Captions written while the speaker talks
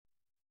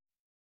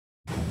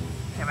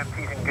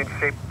he's in good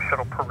shape,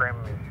 shuttle program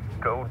is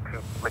go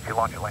to let you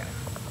launch Atlantis.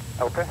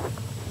 Okay.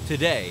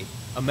 Today,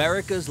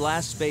 America's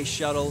last space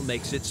shuttle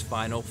makes its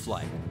final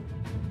flight.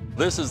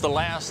 This is the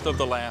last of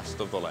the last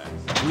of the last.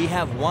 We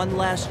have one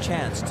last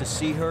chance to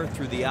see her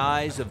through the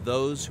eyes of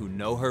those who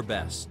know her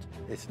best.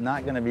 It's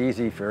not going to be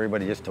easy for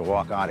everybody just to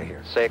walk out of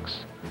here. 6,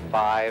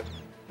 5,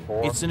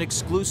 4. It's an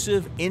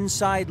exclusive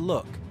inside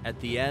look at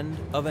the end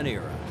of an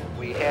era.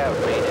 We have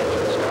main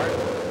engine start.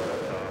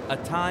 A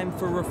time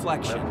for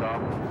reflection.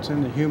 It's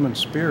in the human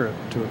spirit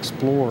to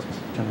explore,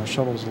 and the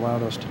shuttle's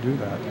allowed us to do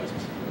that.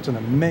 It's an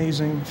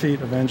amazing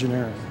feat of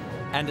engineering.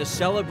 And a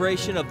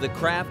celebration of the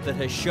craft that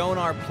has shown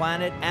our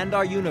planet and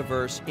our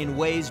universe in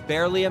ways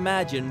barely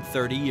imagined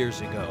 30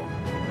 years ago.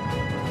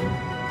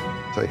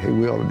 Say, hey,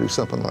 we ought to do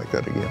something like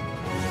that again.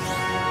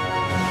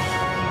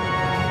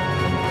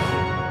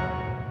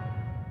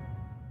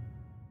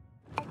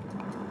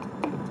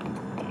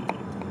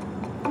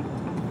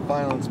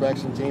 Final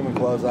inspection team and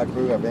closeout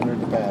crew have entered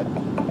the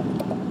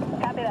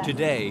pad.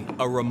 Today,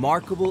 a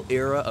remarkable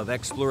era of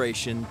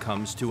exploration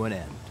comes to an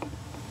end.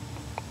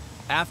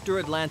 After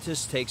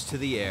Atlantis takes to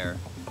the air,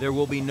 there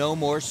will be no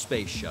more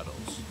space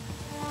shuttles.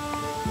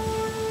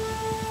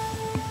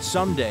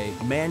 Someday,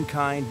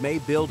 mankind may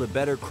build a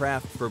better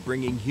craft for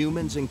bringing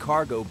humans and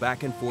cargo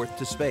back and forth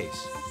to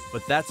space,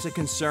 but that's a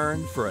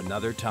concern for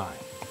another time.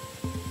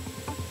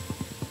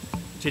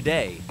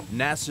 Today,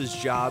 NASA's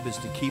job is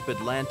to keep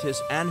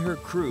Atlantis and her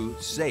crew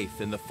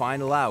safe in the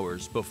final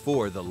hours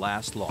before the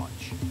last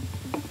launch.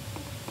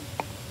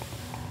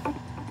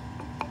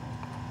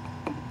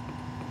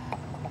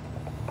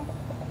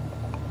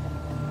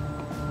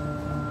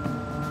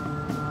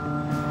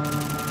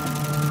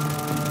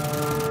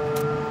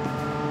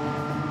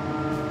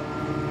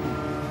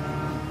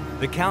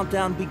 The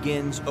countdown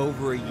begins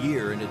over a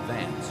year in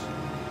advance.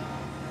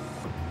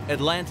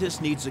 Atlantis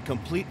needs a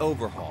complete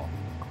overhaul.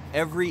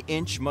 Every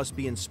inch must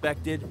be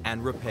inspected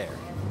and repaired.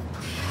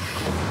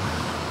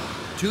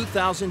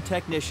 2,000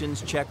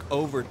 technicians check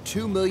over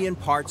 2 million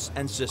parts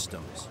and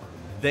systems.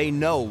 They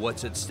know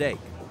what's at stake.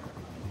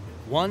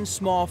 One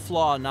small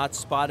flaw not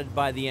spotted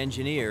by the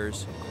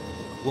engineers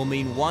will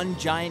mean one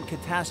giant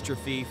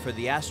catastrophe for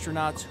the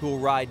astronauts who will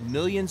ride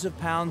millions of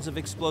pounds of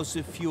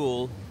explosive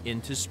fuel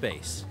into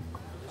space.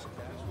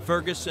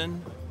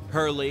 Ferguson,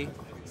 Hurley,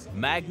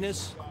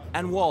 Magnus,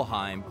 and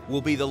Walheim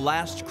will be the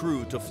last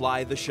crew to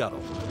fly the shuttle.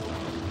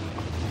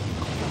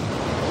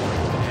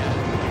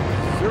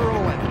 Zero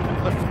and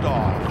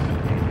liftoff.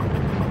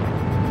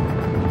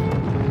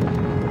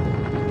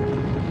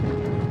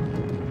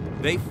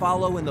 They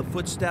follow in the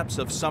footsteps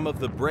of some of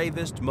the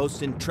bravest,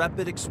 most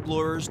intrepid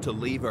explorers to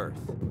leave Earth.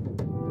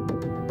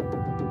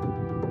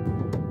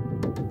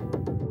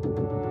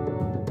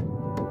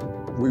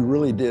 We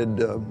really did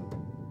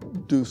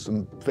do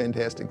some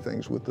fantastic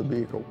things with the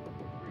vehicle.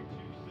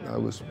 I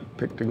was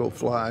picked to go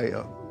fly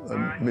a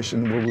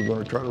mission where we were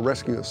going to try to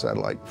rescue a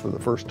satellite for the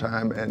first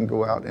time and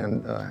go out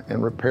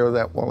and repair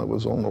that while it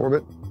was on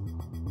orbit.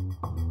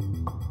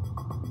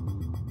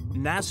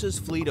 NASA's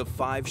fleet of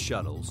 5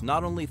 shuttles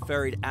not only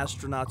ferried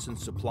astronauts and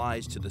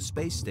supplies to the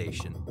space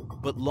station,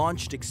 but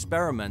launched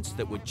experiments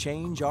that would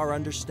change our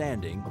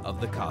understanding of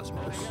the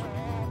cosmos.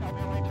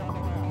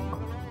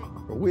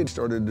 We had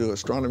started to do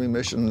astronomy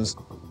missions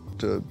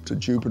to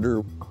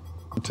Jupiter,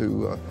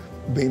 to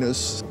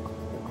Venus.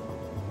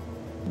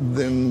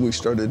 Then we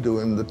started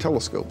doing the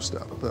telescope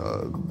stuff.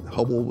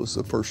 Hubble was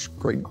the first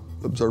great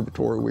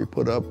observatory we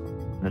put up.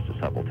 This is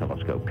Hubble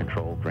Telescope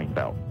Control, green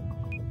belt.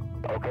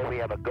 Okay, we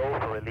have a go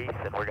for release,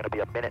 and we're going to be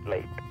a minute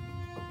late.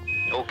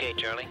 Okay,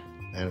 Charlie.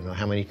 I don't know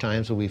how many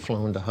times have we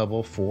flown to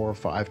Hubble, 4 or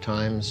 5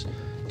 times,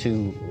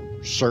 to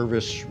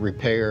service,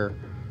 repair,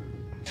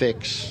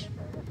 fix,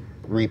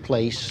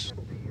 replace,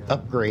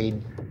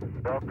 upgrade.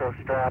 Velcro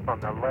strap on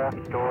the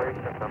left storage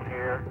system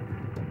here.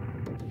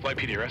 Flight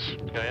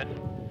PDRS, go ahead.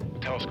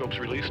 Telescope's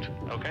released.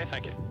 Okay,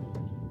 thank you.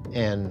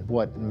 And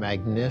what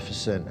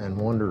magnificent and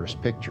wondrous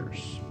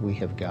pictures we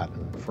have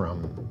gotten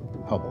from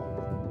Hubble.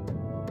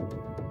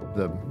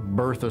 The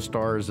birth of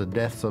stars, the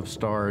death of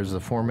stars, the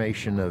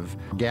formation of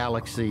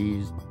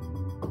galaxies.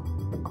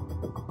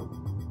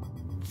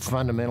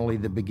 Fundamentally,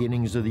 the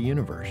beginnings of the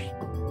universe.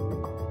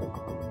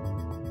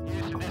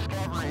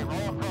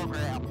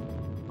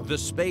 The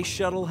space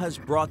shuttle has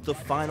brought the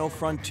final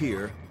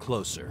frontier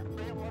closer.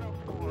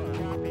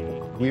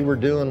 We were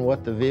doing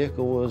what the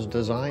vehicle was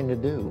designed to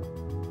do.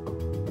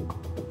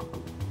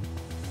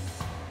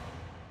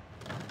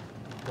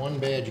 One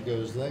badge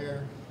goes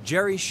there.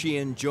 Jerry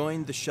Sheehan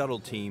joined the shuttle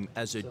team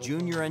as a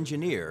junior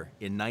engineer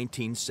in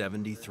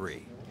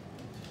 1973.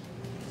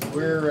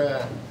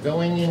 We're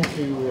going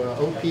into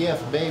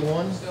OPF Bay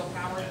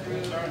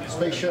 1,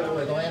 Space Shuttle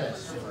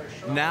Atlantis.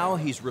 Now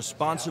he's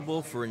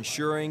responsible for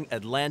ensuring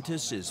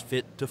Atlantis is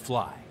fit to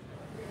fly.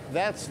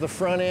 That's the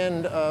front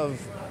end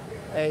of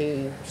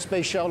a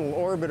Space Shuttle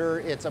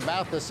orbiter. It's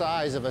about the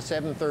size of a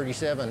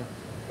 737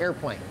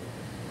 airplane.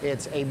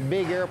 It's a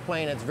big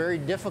airplane. It's very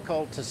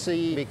difficult to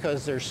see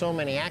because there's so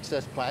many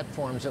access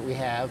platforms that we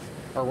have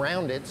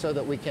around it so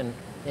that we can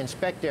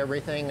inspect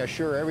everything,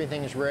 assure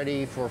everything's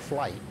ready for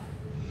flight.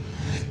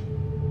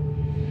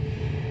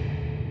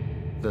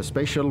 The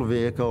space shuttle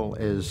vehicle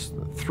is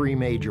three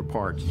major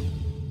parts.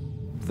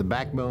 The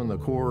backbone, the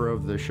core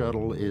of the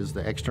shuttle, is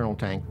the external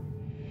tank.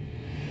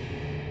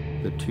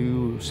 The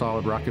two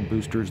solid rocket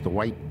boosters, the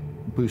white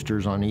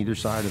boosters on either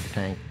side of the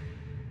tank,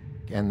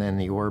 and then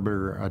the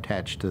orbiter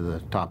attached to the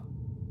top.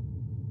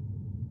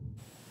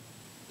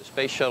 The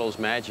space shuttle's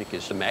magic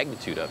is the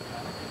magnitude of it.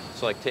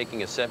 It's like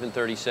taking a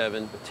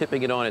 737,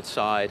 tipping it on its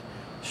side,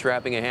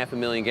 strapping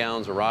 500,000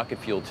 gallons of rocket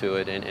fuel to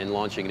it, and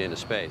launching it into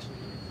space.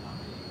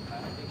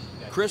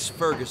 Chris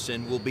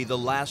Ferguson will be the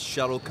last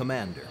shuttle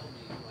commander.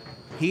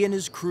 He and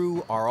his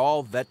crew are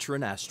all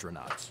veteran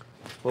astronauts.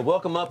 Well,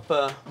 welcome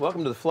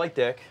to the flight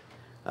deck.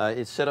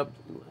 It's set up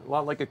a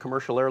lot like a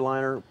commercial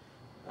airliner,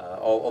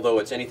 although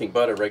it's anything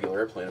but a regular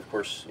airplane. Of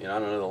course, I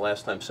don't know the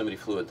last time somebody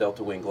flew a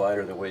Delta Wing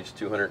glider that weighs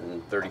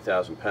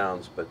 230,000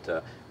 pounds,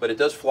 but it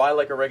does fly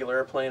like a regular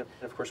airplane.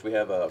 And of course, we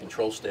have a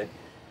control stick.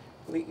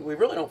 We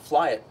really don't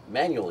fly it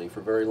manually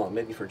for very long,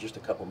 maybe for just a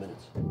couple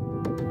minutes.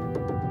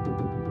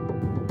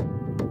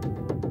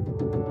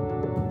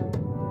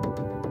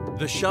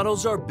 The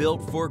shuttles are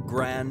built for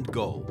grand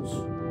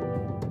goals.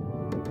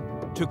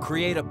 To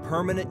create a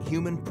permanent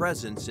human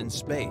presence in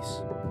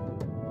space.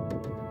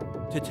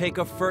 To take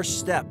a first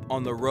step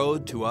on the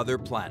road to other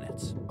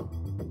planets.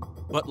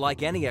 But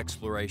like any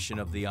exploration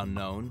of the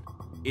unknown,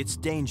 it's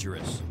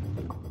dangerous.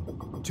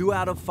 2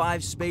 out of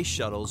 5 space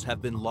shuttles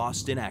have been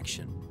lost in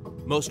action,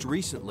 most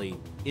recently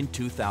in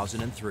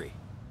 2003.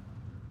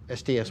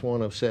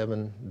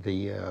 STS-107,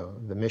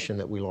 the mission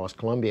that we lost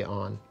Columbia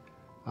on,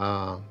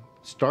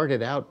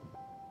 started out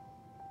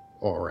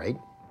all right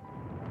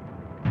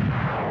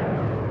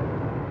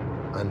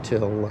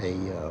until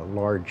a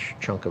large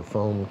chunk of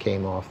foam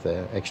came off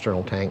the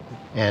external tank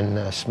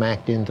and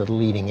smacked into the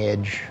leading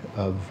edge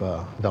of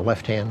the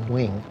left-hand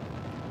wing.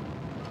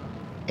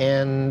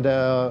 And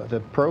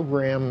the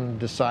program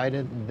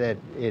decided that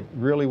it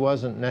really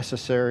wasn't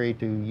necessary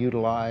to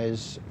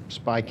utilize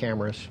spy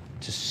cameras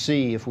to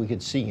see if we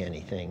could see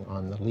anything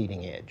on the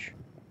leading edge.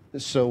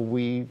 So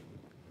we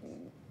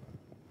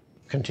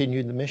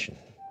continued the mission.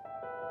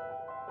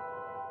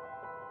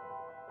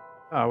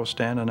 I was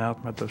standing out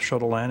at the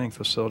shuttle landing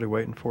facility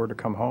waiting for her to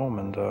come home,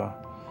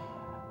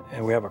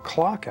 and we have a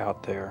clock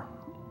out there,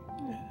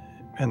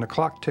 and the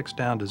clock ticks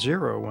down to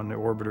 0 when the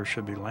orbiter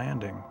should be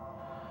landing.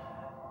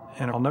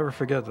 And I'll never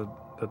forget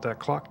that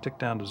clock ticked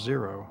down to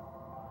 0,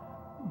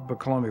 but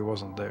Columbia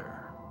wasn't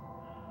there.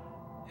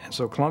 And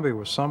so Columbia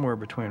was somewhere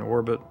between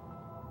orbit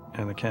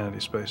and the Kennedy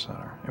Space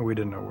Center, and we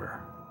didn't know where.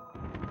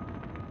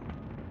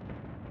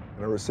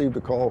 And I received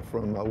a call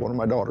from one of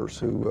my daughters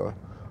who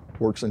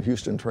works in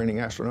Houston training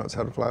astronauts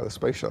how to fly the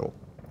space shuttle.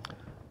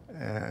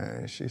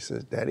 And she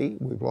says, "Daddy,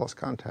 we've lost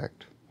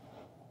contact."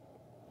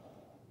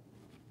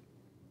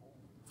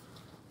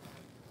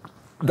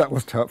 That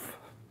was tough.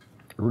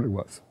 It really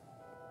was.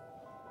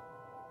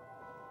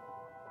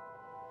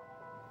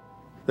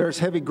 There's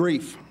heavy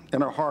grief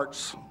in our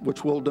hearts,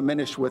 which will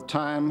diminish with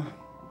time,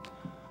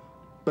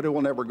 but it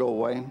will never go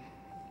away,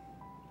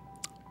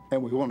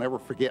 and we will never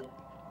forget.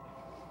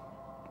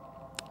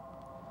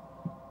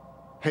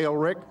 Hail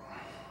Rick,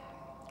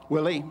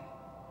 Willie,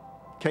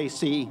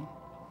 KC,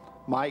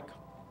 Mike,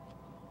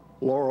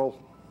 Laurel,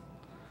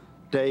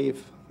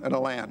 Dave, and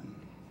Alan.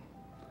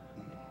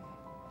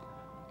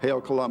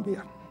 Hail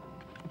Columbia.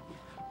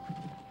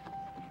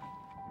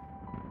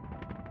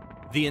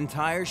 The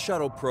entire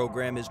shuttle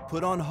program is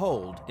put on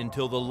hold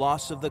until the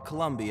loss of the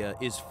Columbia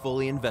is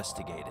fully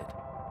investigated.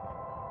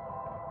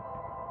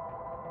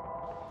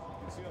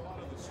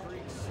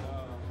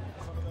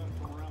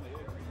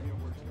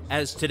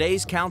 As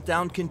today's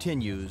countdown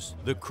continues,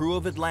 the crew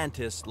of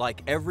Atlantis,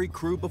 like every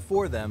crew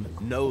before them,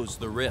 knows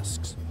the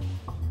risks.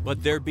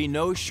 But there'd be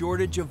no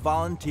shortage of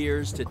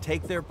volunteers to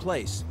take their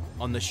place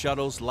on the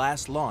shuttle's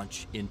last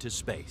launch into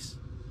space.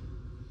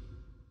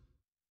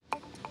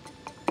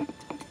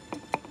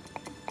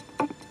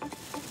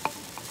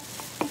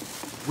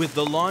 With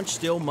the launch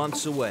still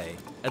months away,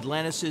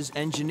 Atlantis'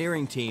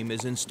 engineering team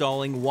is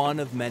installing one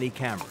of many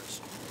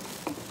cameras.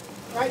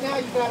 Right now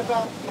you've got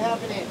about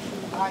 ½ an inch.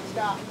 All right,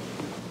 stop.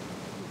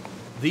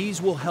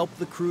 These will help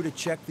the crew to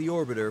check the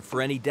orbiter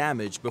for any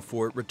damage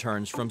before it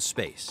returns from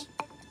space.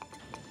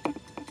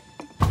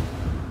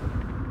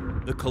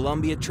 The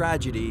Columbia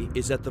tragedy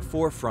is at the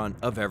forefront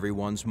of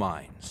everyone's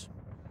minds.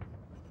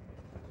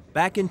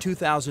 Back in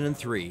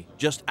 2003,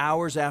 just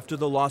hours after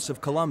the loss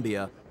of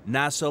Columbia,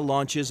 NASA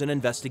launches an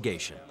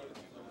investigation.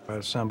 I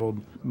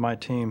assembled my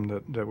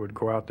team that would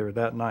go out there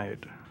that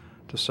night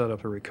to set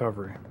up a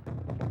recovery.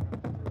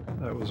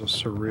 That was a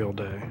surreal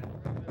day.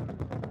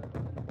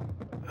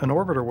 An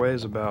orbiter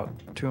weighs about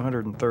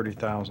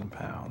 230,000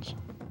 pounds.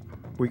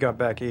 We got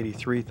back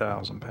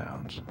 83,000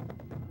 pounds.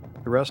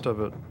 The rest of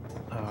it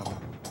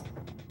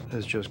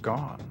is just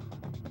gone.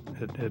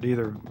 It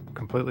either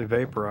completely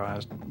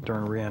vaporized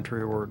during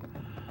re-entry or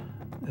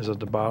is at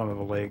the bottom of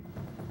a lake.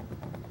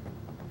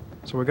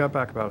 So we got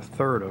back about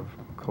 1/3 of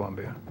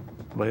Columbia,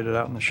 laid it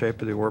out in the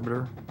shape of the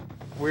orbiter,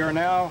 We are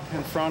now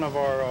in front of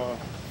our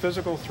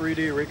physical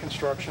 3D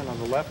reconstruction of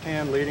the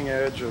left-hand leading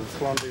edge of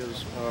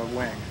Columbia's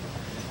wing.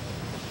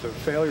 The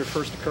failure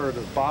first occurred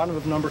at the bottom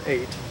of number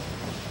 8,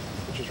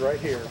 which is right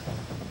here.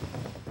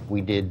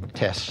 We did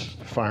tests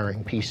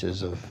firing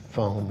pieces of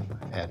foam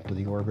at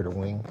the orbiter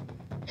wing,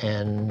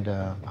 and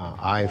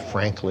I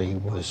frankly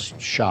was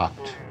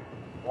shocked.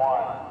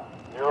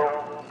 1,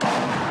 0.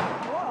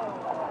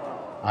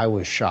 I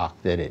was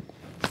shocked that it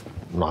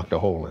knocked a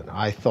hole in it.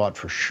 I thought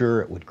for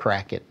sure it would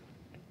crack it,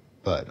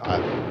 but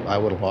I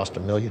would have lost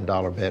 $1 million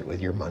bet with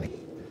your money.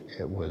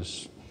 It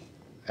was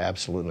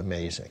absolutely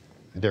amazing.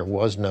 There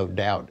was no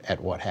doubt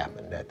at what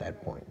happened at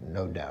that point,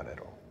 no doubt at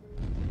all.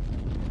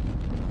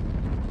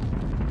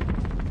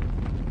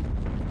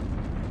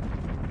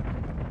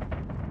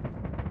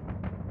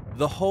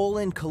 The hole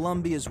in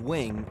Columbia's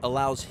wing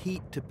allows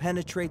heat to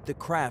penetrate the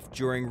craft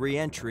during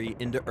re-entry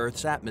into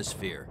Earth's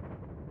atmosphere.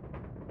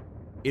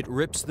 It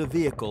rips the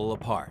vehicle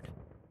apart.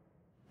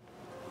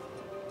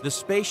 The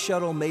Space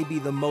Shuttle may be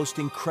the most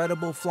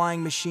incredible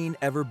flying machine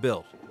ever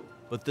built,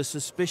 but the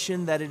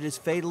suspicion that it is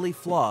fatally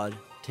flawed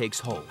takes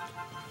hold.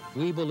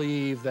 We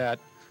believe that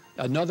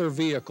another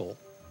vehicle,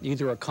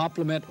 either a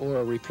complement or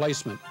a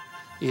replacement,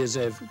 is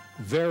a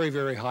very,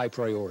 very high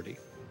priority.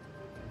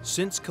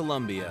 Since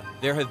Columbia,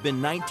 there have been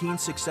 19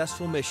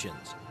 successful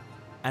missions,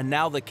 and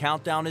now the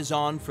countdown is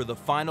on for the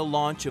final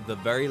launch of the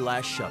very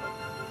last shuttle.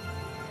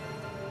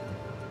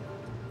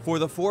 For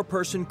the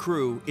 4-person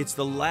crew, it's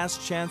the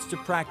last chance to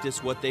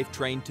practice what they've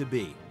trained to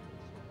be,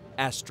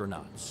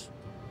 astronauts.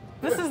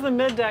 This is the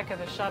mid-deck of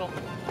the shuttle.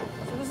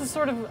 So this is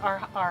sort of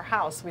our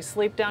house. We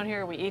sleep down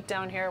here, we eat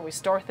down here, we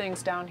store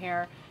things down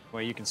here.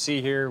 Well, you can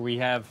see here we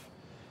have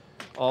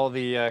all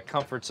the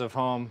comforts of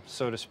home,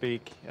 so to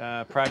speak.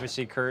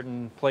 Privacy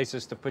curtain,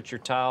 places to put your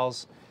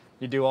towels.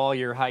 You do all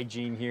your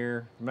hygiene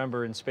here.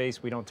 Remember, in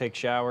space, we don't take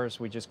showers.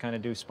 We just kind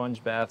of do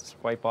sponge baths,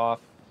 wipe off,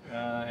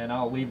 and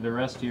I'll leave the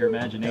rest to your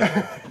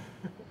imagination.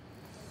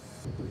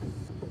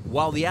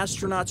 While the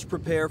astronauts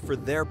prepare for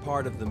their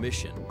part of the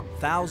mission,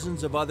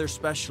 thousands of other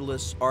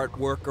specialists are at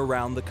work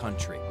around the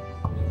country.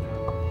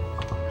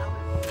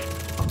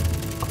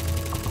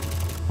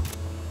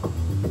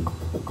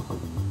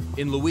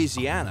 In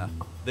Louisiana,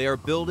 they are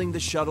building the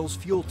shuttle's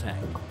fuel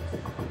tank.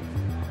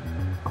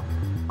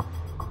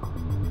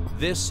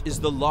 This is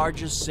the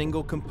largest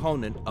single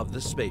component of the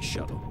Space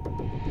Shuttle.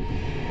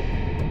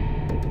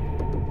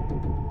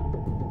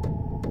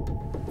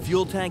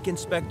 Fuel tank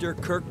inspector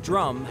Kirk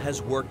Drum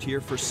has worked here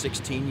for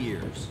 16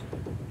 years.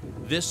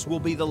 This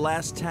will be the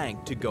last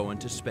tank to go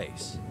into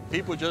space.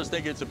 People just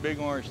think it's a big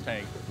orange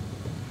tank.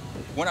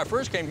 When I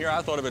first came here,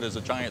 I thought of it as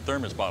a giant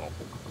thermos bottle.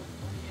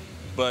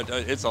 But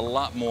it's a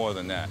lot more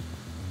than that.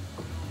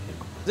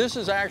 This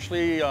is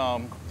actually,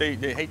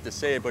 they hate to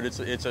say it, but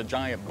it's a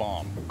giant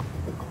bomb.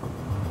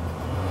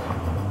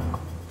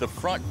 The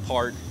front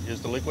part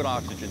is the liquid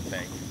oxygen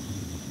tank.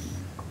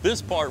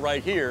 This part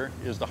right here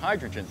is the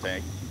hydrogen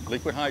tank,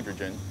 liquid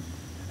hydrogen,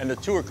 and the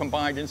two are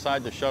combined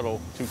inside the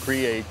shuttle to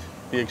create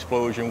the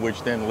explosion,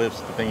 which then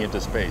lifts the thing into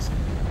space.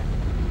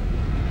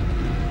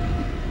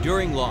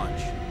 During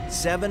launch,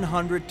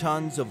 700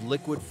 tons of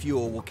liquid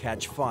fuel will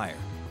catch fire,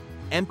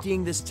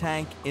 emptying this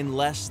tank in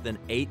less than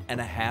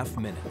 8.5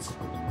 minutes.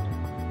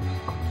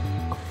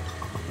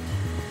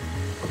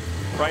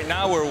 Right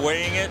now we're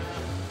weighing it.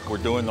 We're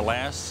doing the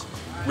last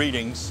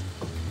readings.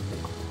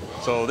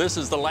 So this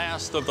is the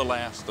last of the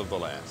last of the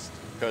last,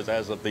 because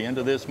as of the end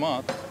of this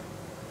month,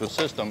 the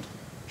system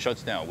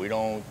shuts down. We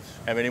don't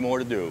have any more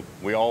to do.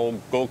 We all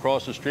go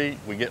across the street,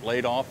 we get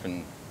laid off,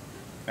 and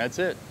that's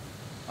it.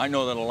 I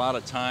know that a lot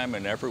of time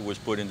and effort was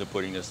put into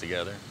putting this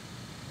together.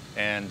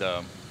 And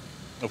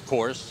of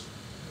course,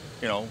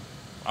 you know,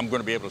 I'm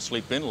going to be able to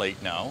sleep in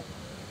late now,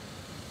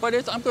 but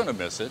I'm going to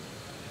miss it,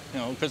 you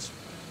know, because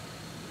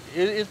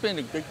it's been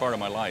a big part of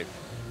my life.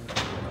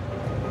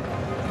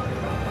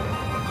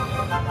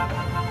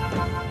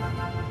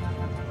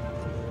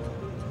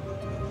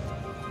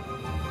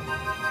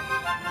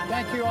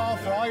 Thank you all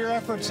for all your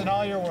efforts and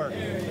all your work.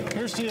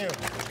 Here's to you.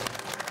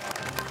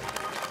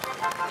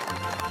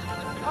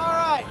 All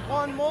right,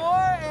 one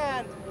more,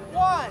 and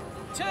 1,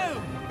 2.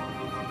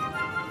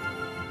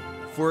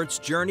 For its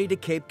journey to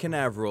Cape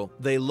Canaveral,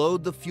 they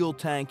load the fuel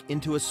tank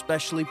into a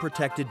specially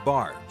protected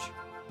barge.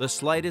 The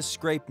slightest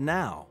scrape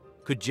now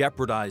could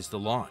jeopardize the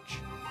launch.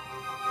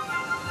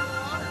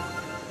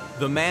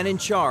 The man in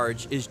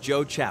charge is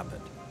Joe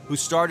Chaput, who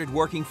started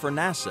working for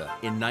NASA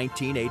in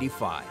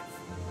 1985.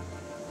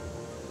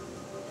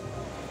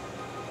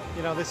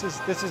 You know, this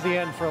is the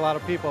end for a lot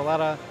of people. A lot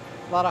of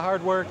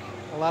hard work.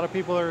 A lot of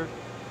people are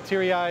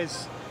teary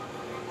eyes.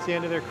 It's the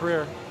end of their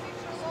career.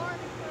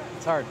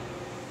 It's hard.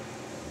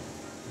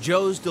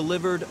 Joe's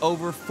delivered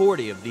over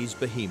 40 of these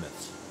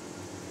behemoths.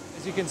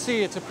 As you can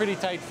see, it's a pretty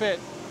tight fit.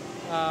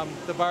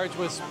 The barge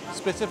was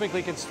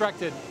specifically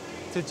constructed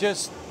to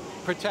just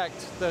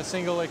protect the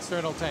single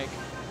external tank.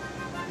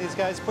 These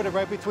guys put it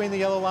right between the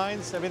yellow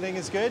lines. Everything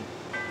is good.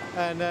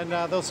 And then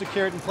they'll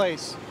secure it in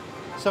place.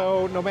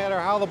 So no matter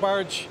how the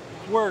barge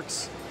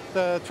works,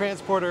 the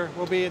transporter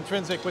will be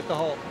intrinsic with the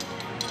hull.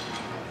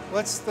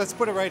 Let's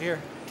put it right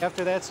here.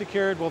 After that's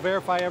secured, we'll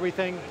verify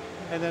everything,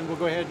 and then we'll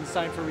go ahead and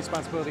sign for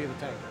responsibility of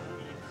the tank.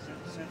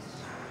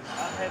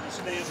 I had to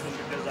stay this one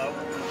because I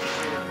want to be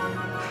sure.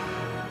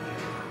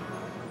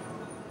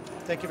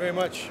 Thank you very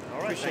much.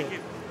 All right, Appreciate thank it.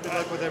 you. Good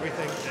luck with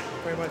everything.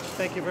 Very much.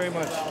 Thank you very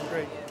much.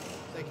 Great.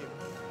 Thank you.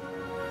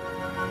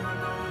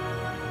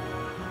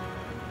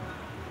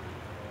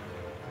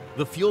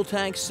 The fuel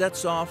tank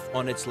sets off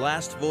on its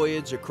last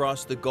voyage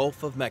across the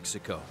Gulf of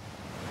Mexico.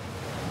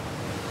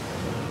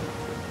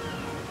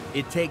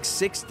 It takes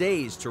 6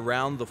 days to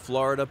round the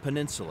Florida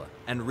Peninsula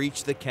and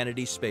reach the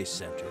Kennedy Space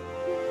Center.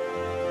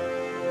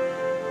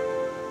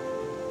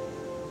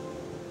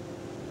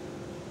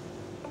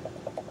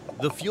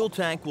 The fuel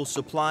tank will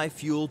supply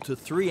fuel to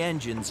 3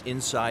 engines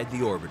inside the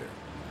orbiter.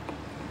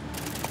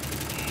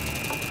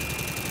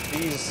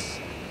 These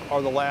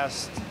are the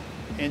last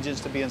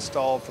engines to be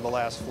installed for the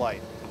last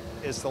flight.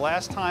 It's the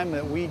last time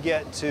that we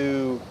get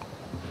to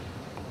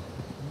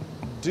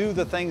do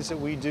the things that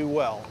we do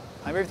well.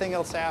 Everything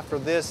else after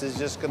this is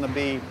just going to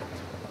be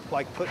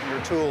like putting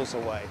your tools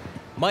away.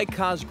 Mike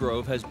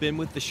Cosgrove has been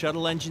with the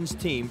shuttle engines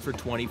team for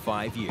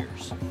 25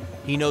 years.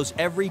 He knows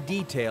every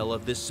detail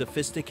of this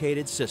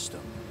sophisticated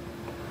system.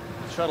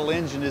 The shuttle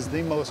engine is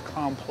the most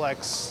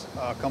complex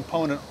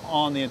component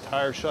on the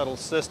entire shuttle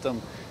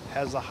system,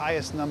 has the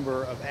highest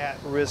number of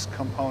at-risk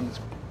components.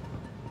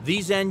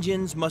 These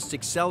engines must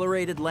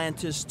accelerate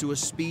Atlantis to a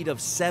speed of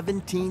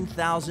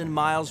 17,000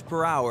 miles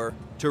per hour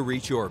to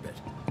reach orbit.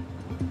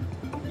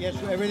 Yes,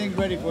 everything's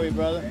ready for you,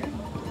 brother.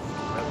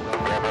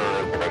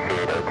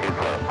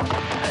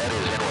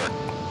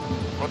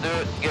 We'll do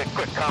it, get a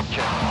quick comp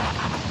check.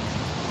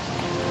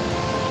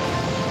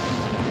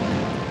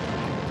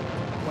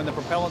 When the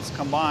propellants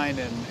combine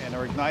and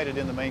are ignited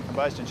in the main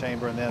combustion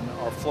chamber and then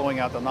are flowing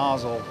out the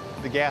nozzle,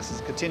 the gas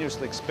is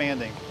continuously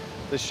expanding.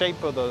 The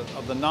shape of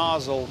the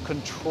nozzle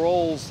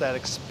controls that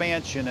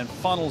expansion and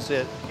funnels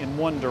it in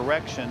one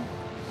direction.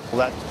 Well,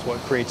 that's what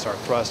creates our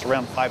thrust,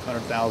 around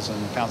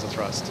 500,000 pounds of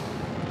thrust.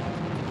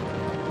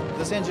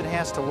 This engine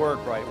has to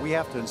work right. We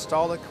have to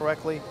install it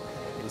correctly.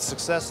 The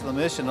success of the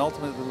mission, and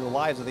ultimately the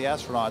lives of the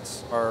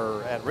astronauts,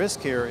 are at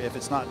risk here if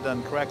it's not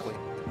done correctly.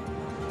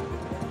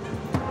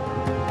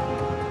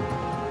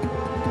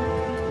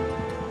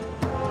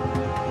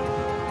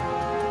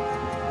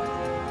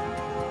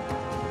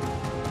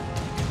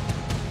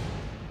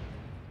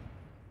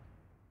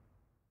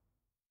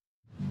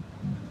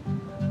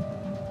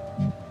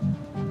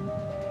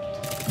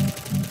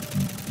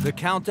 The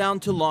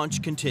countdown to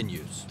launch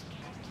continues.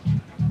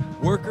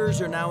 Workers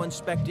are now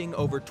inspecting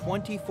over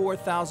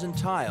 24,000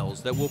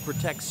 tiles that will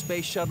protect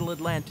Space Shuttle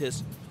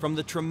Atlantis from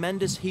the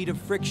tremendous heat of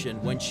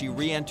friction when she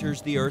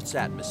re-enters the Earth's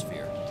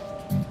atmosphere.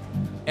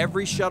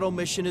 Every shuttle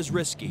mission is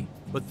risky,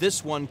 but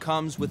this one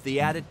comes with the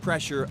added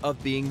pressure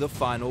of being the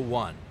final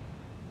one.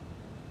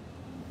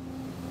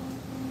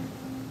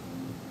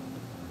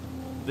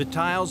 The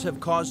tiles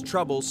have caused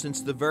trouble since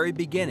the very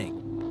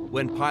beginning,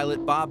 when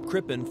pilot Bob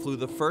Crippen flew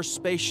the first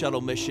space shuttle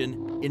mission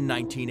in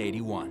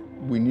 1981.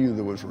 We knew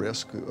there was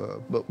risk,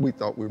 but we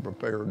thought we were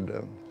prepared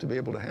to be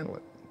able to handle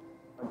it.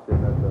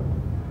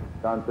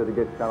 Don said it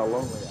gets kind of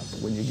lonely.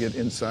 When you get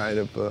inside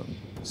of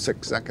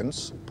 6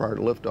 seconds prior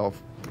to liftoff,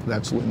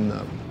 that's when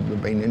the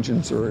main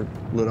engines are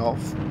lit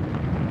off.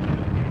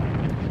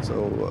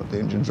 So the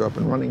engines are up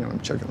and running, and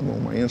I'm checking them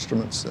on my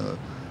instruments,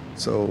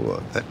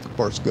 so that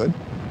part's good.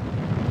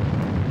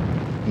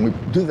 And we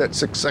do that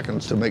 6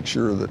 seconds to make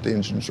sure that the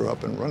engines are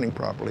up and running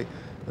properly.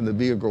 And the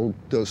vehicle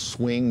does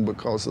swing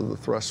because of the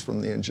thrust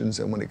from the engines,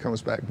 and when it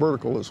comes back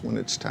vertical is when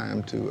it's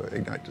time to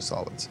ignite the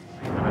solids.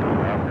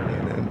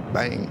 And then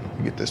bang,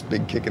 you get this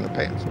big kick in the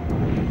pants.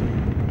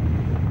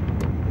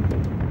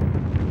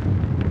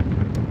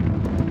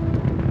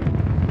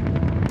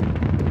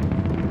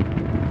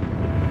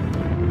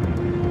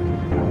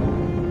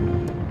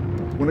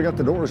 When I got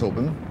the doors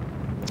open,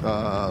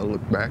 I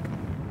looked back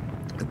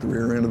at the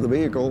rear end of the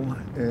vehicle,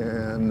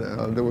 and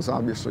there was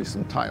obviously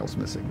some tiles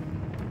missing.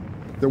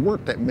 There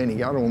weren't that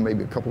many, I don't know,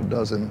 maybe a couple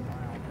dozen.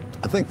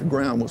 I think the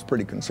ground was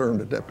pretty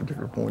concerned at that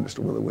particular point as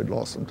to whether we'd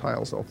lost some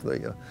tiles off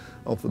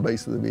the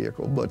base of the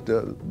vehicle, but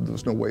there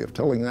was no way of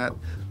telling that.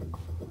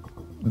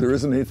 There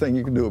isn't anything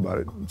you can do about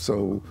it,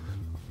 so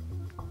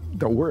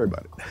don't worry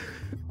about it.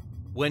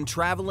 When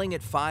traveling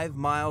at 5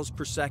 miles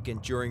per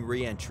second during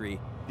re-entry,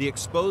 the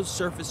exposed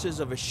surfaces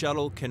of a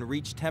shuttle can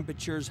reach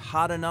temperatures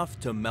hot enough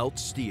to melt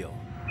steel.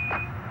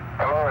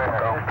 Hello,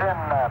 Houston,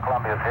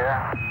 Columbia's here.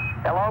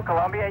 Hello,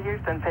 Columbia,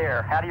 Houston's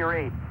here. How do you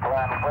read?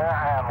 Plan clear,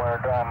 and we're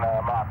doing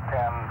Mach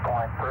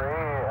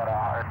 10.3 at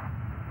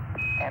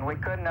 100. And we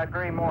couldn't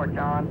agree more,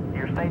 John.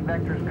 Your state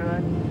vector's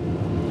good?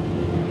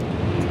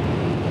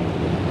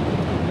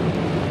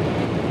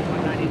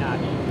 190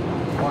 knots.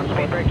 One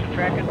speed brakes are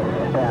tracking.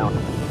 Down.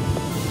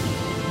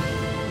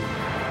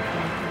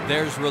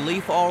 There's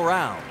relief all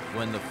round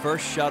when the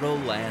first shuttle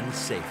lands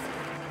safely.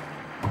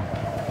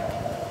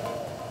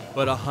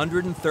 But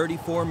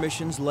 134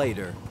 missions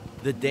later,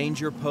 the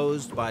danger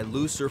posed by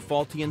loose or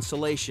faulty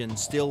insulation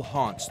still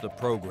haunts the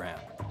program.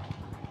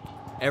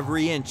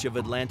 Every inch of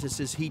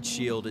Atlantis' heat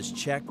shield is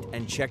checked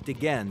and checked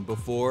again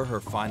before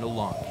her final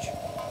launch.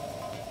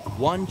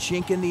 One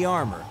chink in the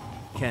armor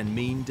can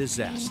mean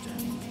disaster.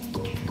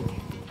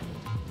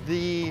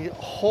 The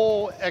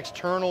whole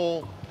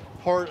external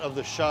part of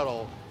the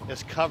shuttle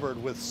is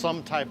covered with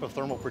some type of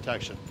thermal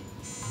protection.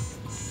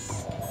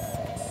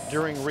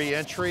 During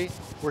re-entry,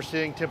 we're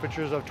seeing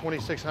temperatures of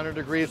 2,600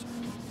 degrees.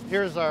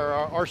 Here's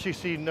our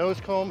RCC nose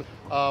cone,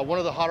 one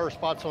of the hotter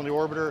spots on the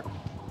orbiter.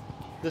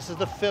 This is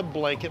the fib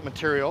blanket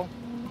material.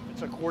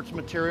 It's a quartz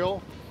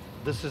material.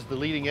 This is the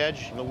leading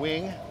edge of the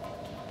wing.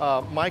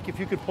 Mike, if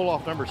you could pull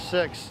off number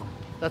 6,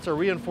 that's a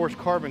reinforced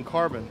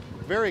carbon-carbon.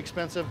 Very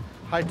expensive,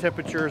 high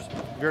temperatures,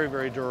 very,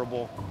 very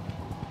durable.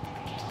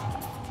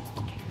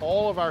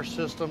 All of our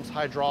systems,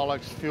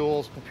 hydraulics,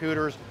 fuels,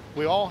 computers,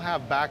 we all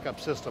have backup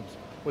systems.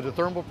 With the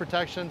thermal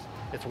protections,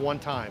 it's one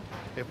time.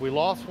 If we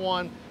lost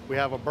one, we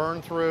have a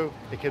burn through,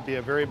 it could be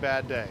a very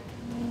bad day.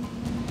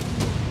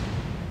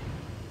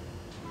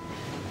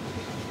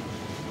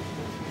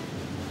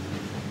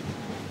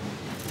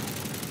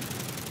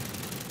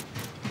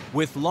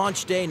 With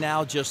launch day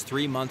now just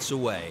 3 months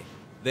away,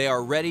 they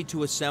are ready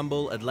to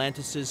assemble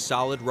Atlantis'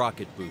 solid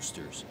rocket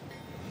boosters.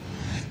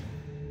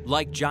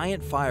 Like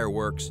giant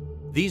fireworks,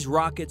 these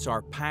rockets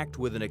are packed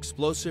with an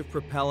explosive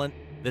propellant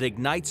that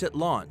ignites at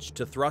launch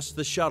to thrust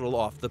the shuttle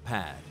off the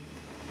pad.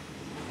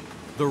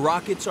 The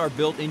rockets are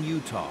built in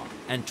Utah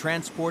and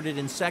transported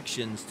in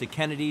sections to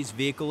Kennedy's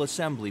Vehicle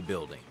Assembly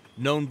Building,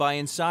 known by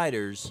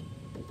insiders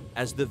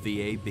as the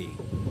VAB.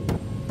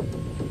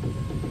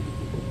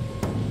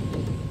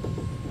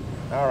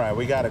 All right,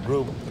 we got a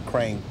group, the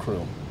crane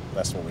crew.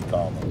 That's what we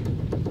call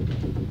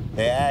them.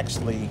 They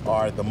actually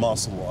are the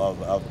muscle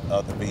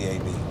of the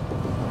VAB.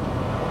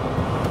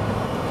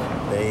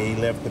 They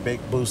lift the big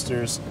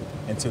boosters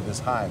into this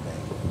high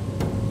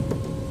bay.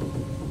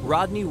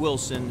 Rodney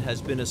Wilson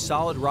has been a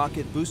solid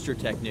rocket booster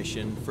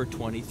technician for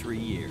 23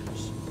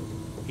 years.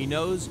 He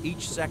knows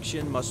each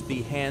section must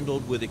be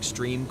handled with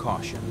extreme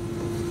caution.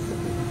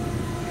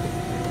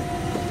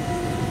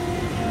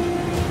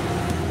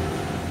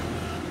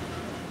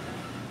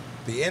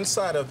 The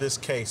inside of this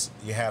case,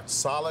 you have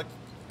solid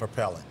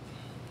propellant.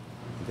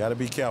 You gotta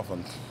be careful.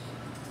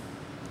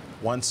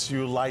 Once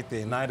you light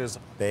the igniters,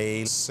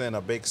 they send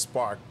a big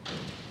spark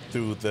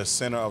through the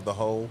center of the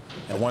hole.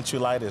 And once you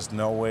light, there's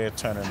no way of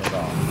turning it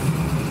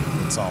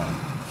off. It's on.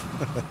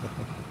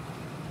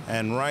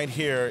 And right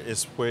here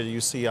is where you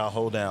see our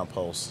hold down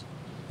post.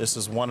 This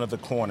is one of the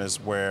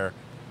corners where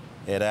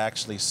it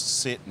actually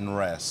sit and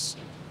rests.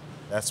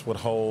 That's what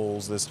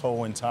holds this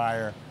whole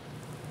entire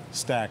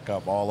stack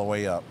up all the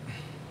way up.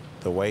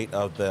 The weight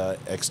of the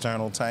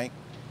external tank,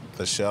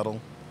 the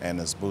shuttle, and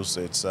this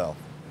booster itself.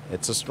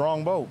 It's a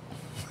strong boat.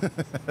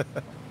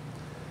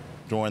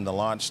 During the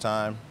launch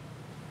time,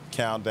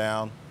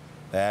 countdown,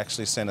 they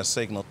actually send a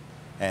signal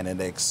and it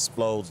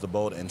explodes the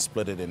boat and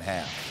split it in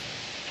half.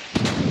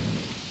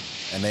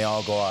 And they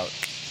all go out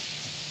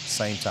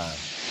same time.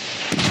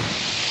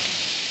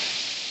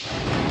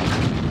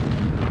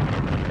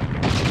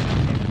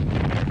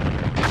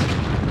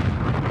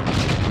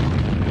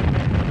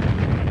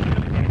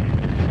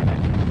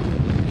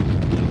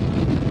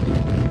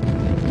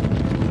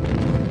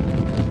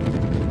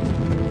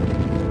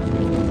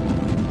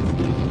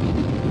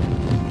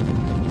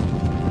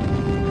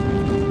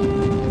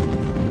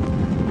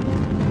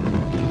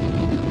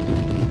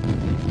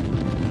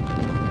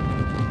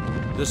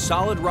 The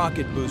solid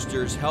rocket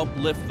boosters help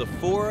lift the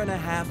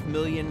 4.5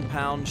 million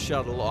pound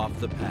shuttle off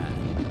the pad.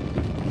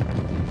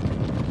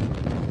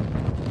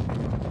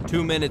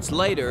 2 minutes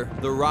later,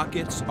 the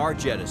rockets are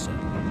jettisoned.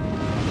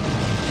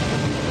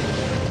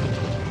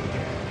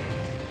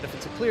 If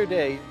it's a clear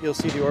day, you'll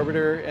see the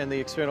orbiter and the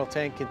external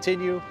tank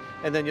continue,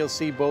 and then you'll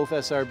see both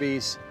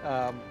SRBs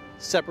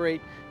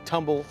separate,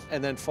 tumble,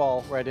 and then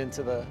fall right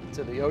into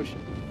the ocean.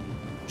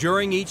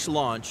 During each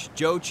launch,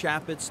 Joe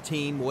Chappett's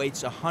team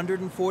waits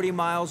 140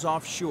 miles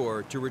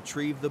offshore to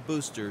retrieve the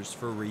boosters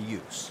for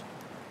reuse.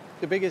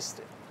 The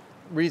biggest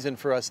reason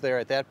for us there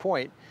at that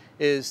point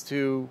is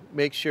to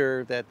make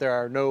sure that there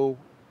are no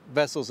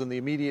vessels in the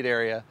immediate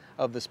area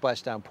of the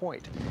splashdown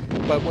point.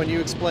 But when you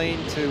explain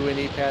to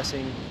any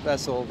passing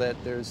vessel that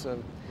there's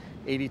an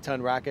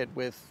 80-ton rocket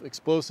with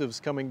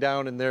explosives coming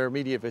down in their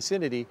immediate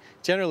vicinity,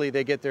 generally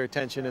they get their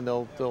attention and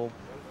they'll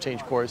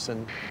change course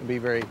and be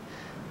very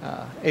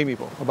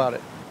amiable about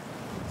it.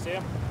 See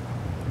them?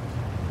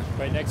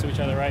 Right next to each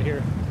other, right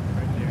here.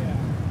 Right there.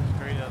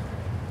 Straight up.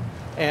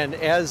 And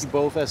as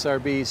both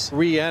SRBs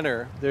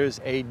re-enter, there's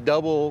a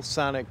double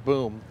sonic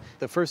boom.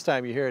 The first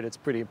time you hear it, it's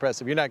pretty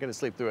impressive. You're not going to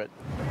sleep through it.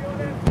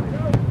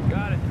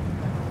 Got it.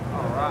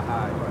 All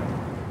right.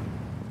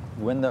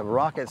 When the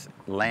rockets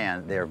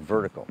land, they're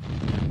vertical.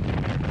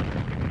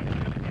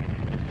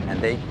 And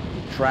they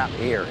trap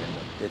air in them.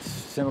 It's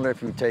similar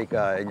if you take,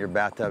 in your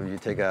bathtub, you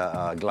take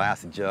a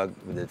glass jug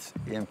that's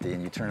empty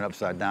and you turn it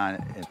upside down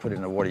and put it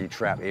in the water, you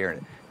trap air in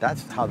it.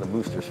 That's how the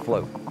boosters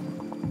float.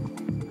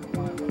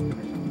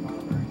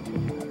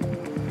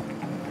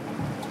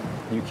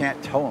 You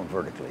can't tow them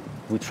vertically.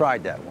 We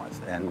tried that once,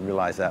 and we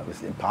realized that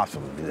was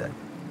impossible to do that.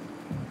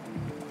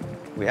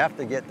 We have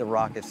to get the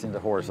rockets into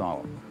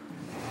horizontal.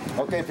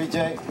 Okay,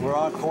 PJ, we're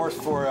on course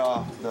for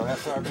the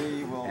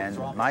SRB. And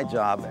my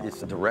job is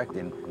to direct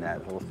in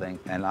that whole thing,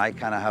 and I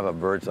kind of have a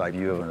bird's eye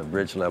view of the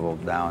bridge level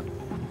down.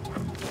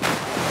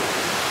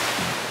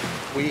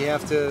 We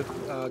have to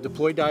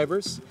deploy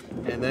divers,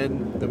 and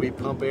then we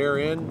pump air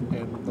in,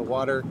 and the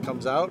water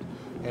comes out,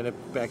 and it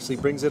actually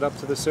brings it up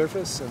to the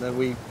surface, and then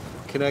we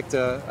connect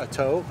a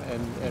tow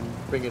and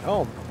bring it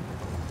home.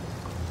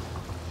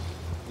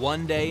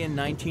 One day in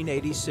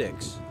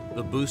 1986,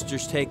 the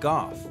boosters take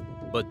off,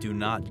 but do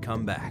not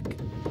come back.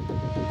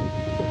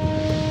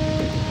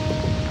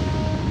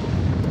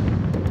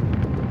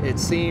 It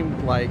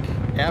seemed like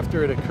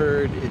after it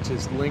occurred, it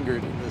just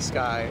lingered in the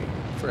sky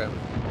forever.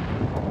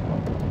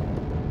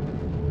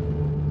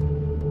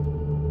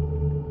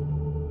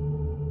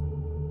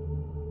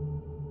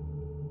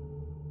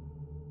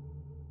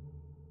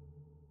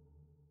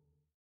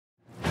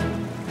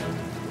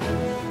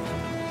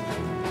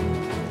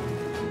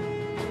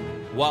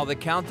 While the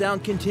countdown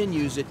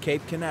continues at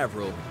Cape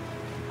Canaveral,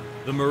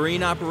 the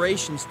Marine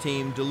Operations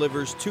Team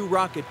delivers 2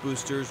 rocket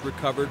boosters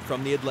recovered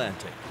from the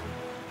Atlantic.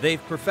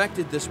 They've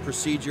perfected this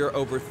procedure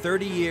over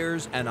 30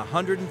 years and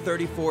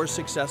 134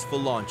 successful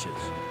launches.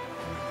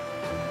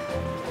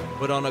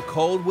 But on a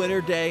cold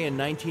winter day in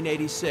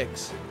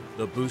 1986,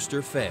 the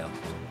booster failed.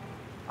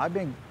 I've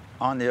been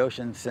on the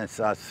ocean since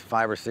I was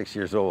 5 or 6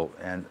 years old,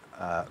 and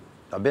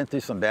I've been through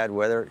some bad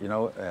weather. You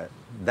know,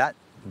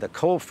 the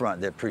cold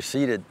front that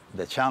preceded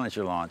the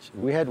Challenger launch,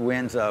 we had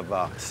winds of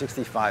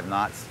 65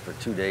 knots for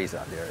 2 days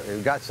out there.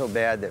 It got so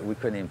bad that we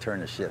couldn't even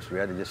turn the ships. We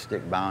had to just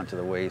stick bound to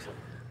the waves.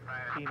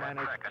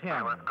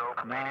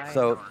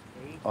 So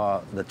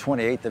the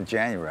 28th of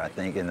January, I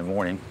think, in the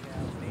morning,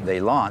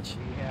 they launched.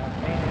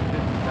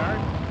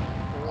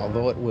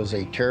 Although it was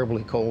a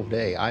terribly cold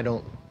day, I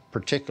don't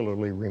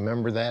particularly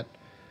remember that.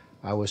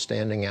 I was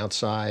standing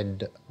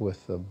outside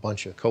with a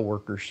bunch of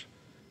coworkers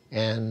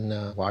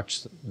and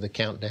watched the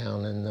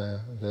countdown and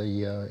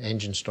the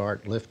engine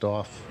start, lift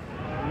off.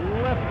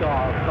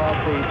 Liftoff of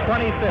the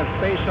 25th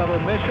Space Shuttle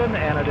mission,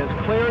 and it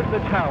has cleared the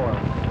tower.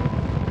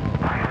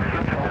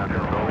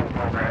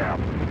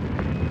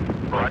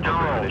 Roger,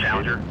 roll,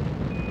 Challenger.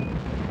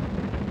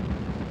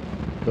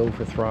 Go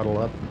for throttle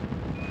up.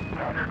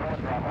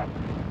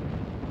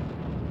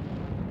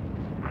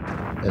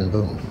 And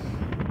boom.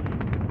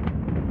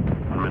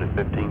 1 minute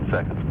 15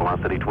 seconds,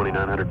 velocity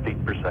 2,900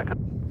 feet per second.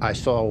 I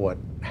saw what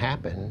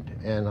happened,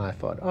 and I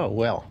thought, oh,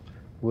 well,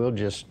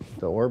 the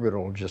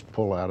orbital will just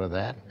pull out of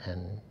that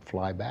and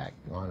fly back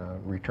on a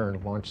return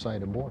to launch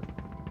site aboard.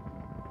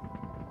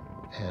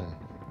 And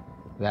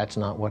that's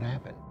not what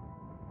happened.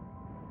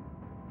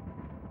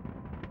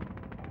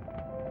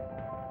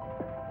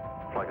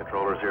 Flight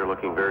controllers here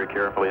looking very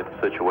carefully at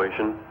the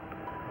situation.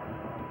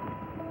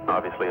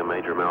 Obviously a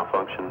major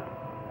malfunction.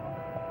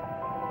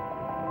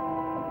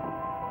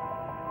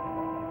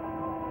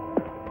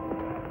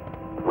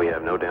 We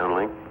have no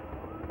downlink.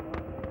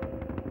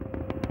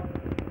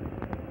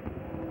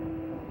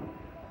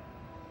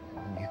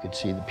 You could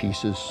see the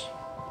pieces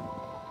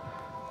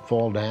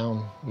fall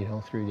down, you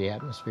know, through the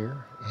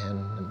atmosphere,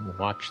 and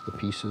watch the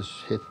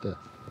pieces hit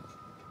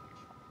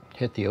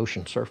the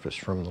ocean surface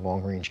from the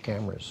long-range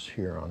cameras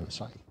here on the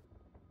site.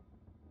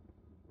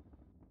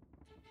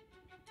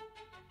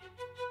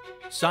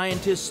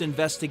 Scientists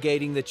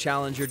investigating the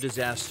Challenger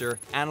disaster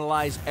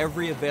analyze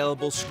every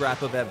available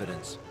scrap of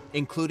evidence,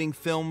 including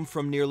film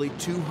from nearly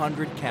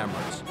 200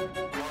 cameras.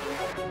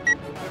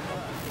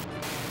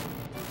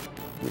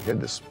 We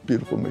had this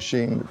beautiful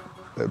machine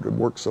that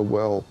worked so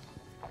well.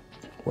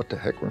 What the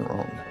heck went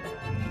wrong?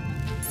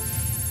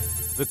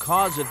 The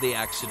cause of the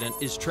accident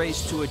is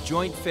traced to a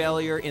joint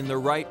failure in the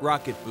right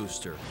rocket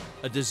booster,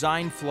 a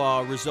design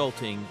flaw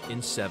resulting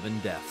in 7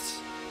 deaths.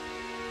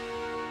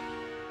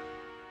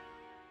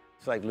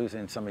 It's like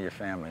losing some of your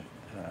family.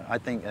 I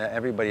think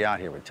everybody out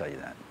here would tell you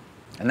that.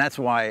 And that's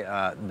why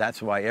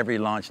every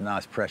launch now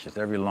is precious.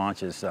 Every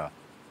launch is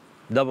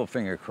double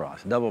finger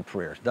cross, double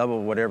prayers,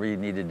 double whatever you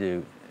need to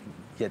do,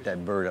 get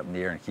that bird up in the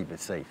air and keep it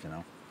safe, you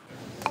know.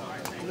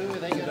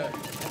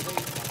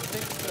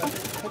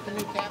 Put the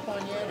new cap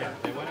on yet?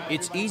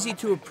 It's easy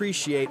to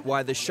appreciate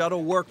why the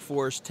shuttle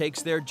workforce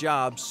takes their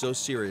jobs so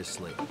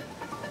seriously.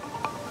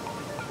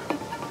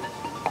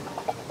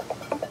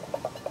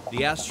 The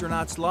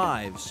astronauts'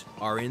 lives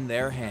are in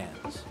their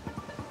hands.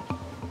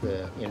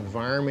 The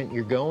environment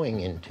you're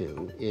going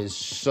into is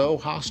so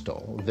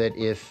hostile that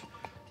if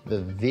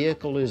the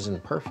vehicle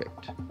isn't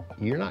perfect,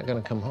 you're not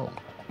going to come home.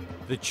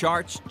 The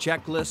charts,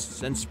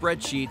 checklists, and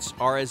spreadsheets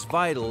are as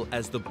vital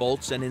as the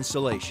bolts and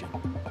insulation.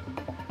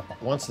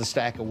 Once the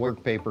stack of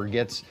work paper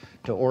gets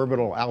to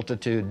orbital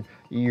altitude,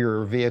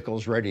 your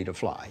vehicle's ready to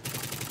fly.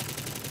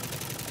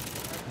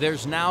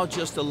 There's now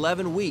just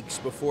 11 weeks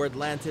before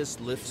Atlantis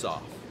lifts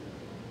off.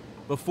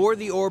 Before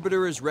the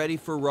orbiter is ready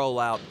for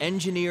rollout,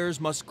 engineers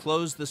must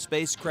close the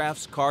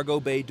spacecraft's cargo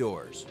bay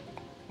doors.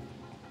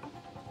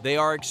 They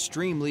are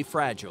extremely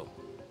fragile.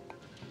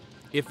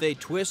 If they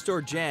twist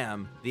or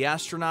jam, the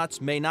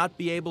astronauts may not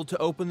be able to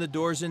open the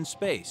doors in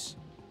space,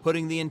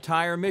 putting the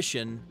entire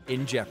mission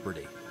in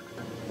jeopardy.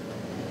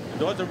 The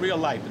doors are real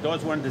life. The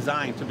doors weren't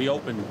designed to be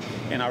opened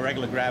in our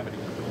regular gravity.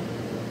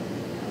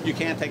 You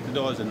can't take the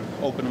doors and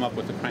open them up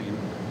with the crane.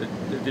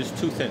 They're just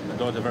too thin. The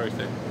doors are very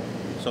thin.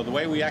 So the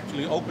way we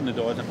actually open the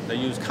doors, they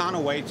use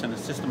counterweights and a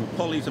system of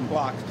pulleys and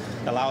blocks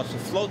that allow us to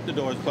float the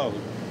doors closed.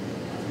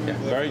 Yeah,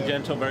 very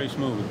gentle, very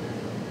smooth.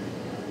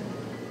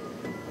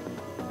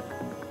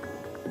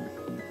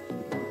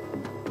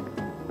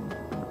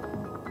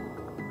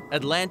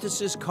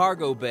 Atlantis's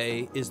cargo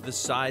bay is the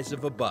size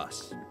of a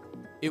bus.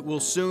 It will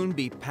soon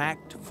be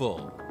packed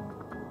full.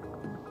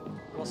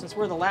 Well, since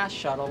we're the last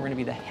shuttle, we're going to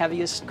be the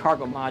heaviest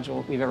cargo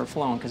module we've ever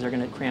flown because they're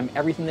going to cram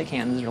everything they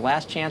can. This is their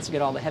last chance to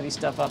get all the heavy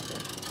stuff up there.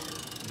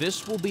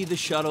 This will be the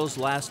shuttle's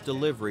last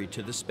delivery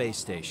to the space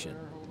station.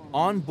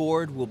 On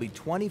board will be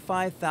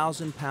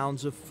 25,000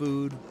 pounds of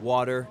food,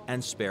 water,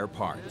 and spare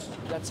parts.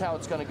 That's how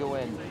it's going to go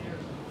in.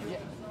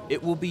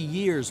 It will be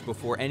years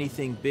before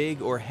anything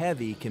big or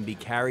heavy can be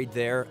carried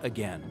there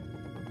again.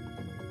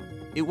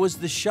 It was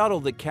the shuttle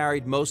that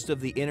carried most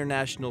of the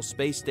International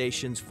Space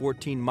Station's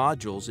 14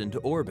 modules into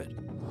orbit.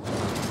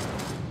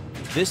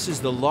 This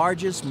is the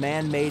largest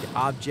man-made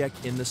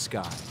object in the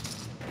sky.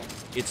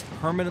 It's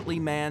permanently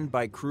manned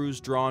by crews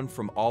drawn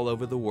from all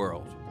over the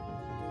world.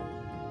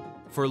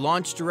 For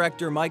launch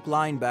director Mike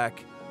Lineback,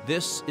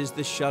 this is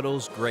the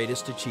shuttle's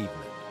greatest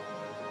achievement.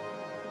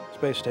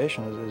 Space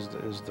station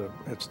is the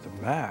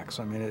max.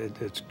 I mean,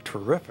 it's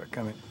terrific.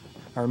 I mean,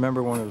 I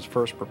remember when it was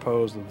first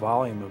proposed, the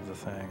volume of the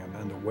thing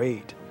and the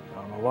weight.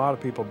 A lot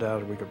of people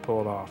doubted we could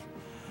pull it off,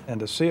 and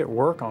to see it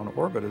work on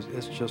orbit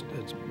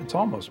it's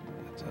almost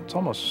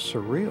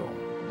surreal.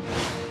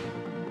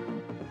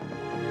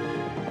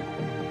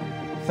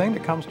 The thing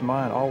that comes to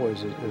mind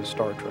always is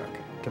Star Trek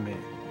to me.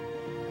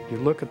 You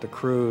look at the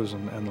crews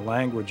and the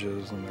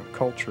languages and the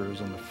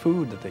cultures and the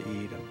food that they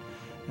eat,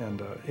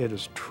 and it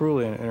is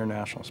truly an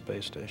international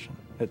space station.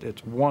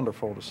 It's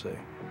wonderful to see.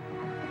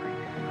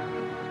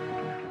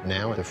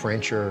 Now the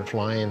French are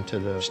flying to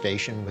the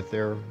station with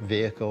their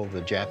vehicle.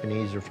 The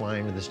Japanese are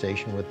flying to the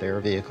station with their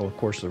vehicle. Of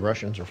course, the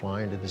Russians are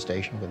flying to the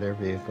station with their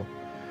vehicle.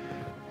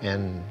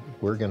 And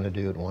we're going to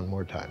do it one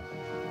more time.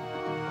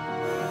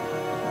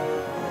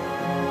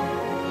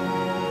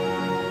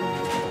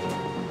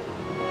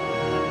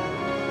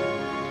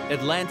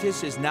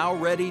 Atlantis is now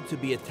ready to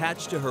be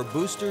attached to her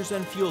boosters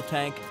and fuel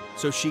tank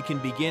so she can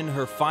begin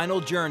her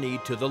final journey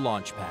to the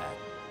launch pad.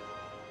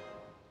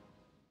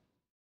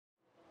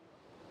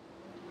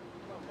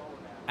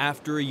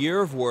 After a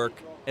year of work,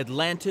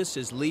 Atlantis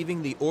is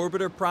leaving the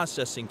orbiter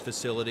processing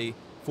facility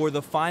for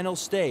the final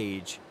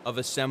stage of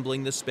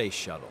assembling the space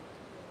shuttle.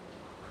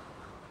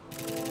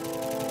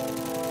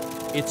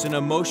 It's an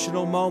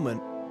emotional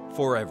moment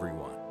for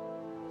everyone.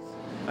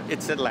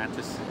 It's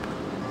Atlantis.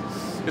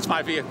 It's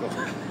my vehicle.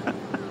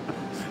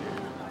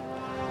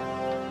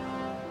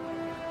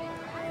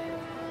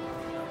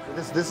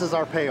 This is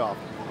our payoff.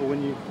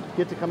 When you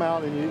get to come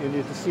out and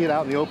you see it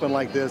out in the open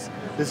like this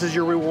is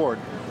your reward.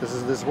 This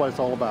is what it's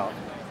all about.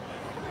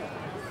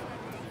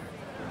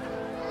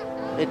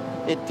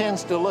 It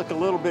tends to look a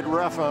little bit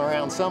rough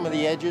around some of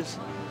the edges.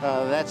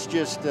 That's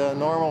just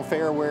normal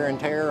fair wear and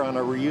tear on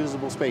a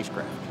reusable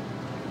spacecraft.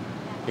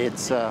 It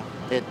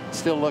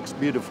still looks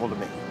beautiful to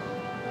me.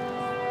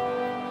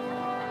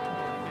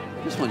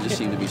 This one just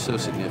seemed to be so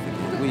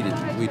significant. We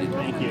didn't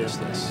want to miss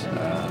this.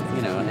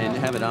 You know, and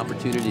have an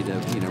opportunity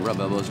to, you know, rub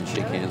elbows and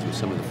shake hands with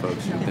some of the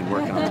folks who've been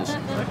working on this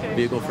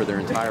vehicle for their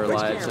entire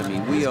lives. I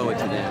mean, we owe it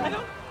to them.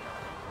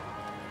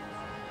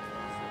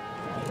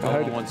 Hold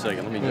on 1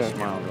 second. Let me just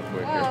smile real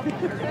quick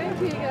here.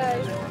 Thank you,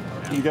 guys.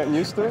 You gotten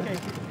used to it?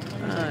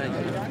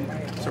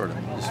 Sort of.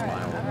 Just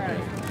smile a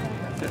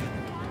little bit.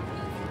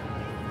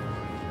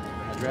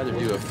 I'd rather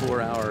do a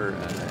 4-hour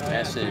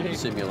ascent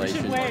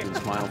simulation than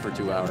smile for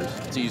 2 hours.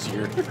 It's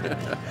easier.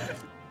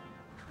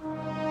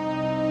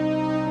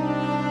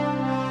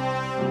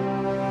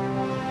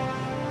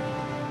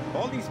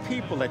 All these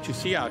people that you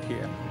see out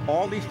here,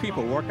 all these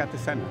people work at the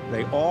center.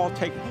 They all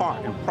take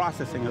part in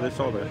processing of this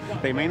orbiter.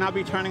 They may not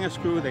be turning a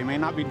screw, they may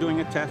not be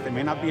doing a test, they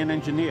may not be an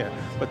engineer,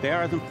 but they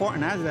are as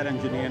important as that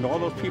engineer and all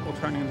those people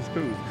turning the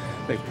screws.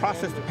 They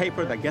process the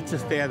paper that gets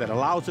us there, that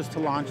allows us to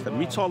launch, that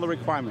meets all the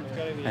requirements.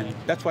 And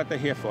that's what they're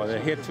here for.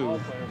 They're here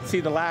to see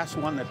the last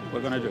one that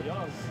we're going to do.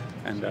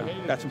 And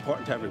that's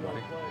important to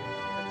everybody.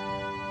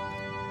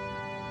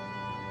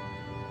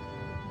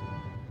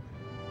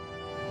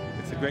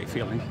 It's a great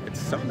feeling. It's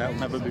something that will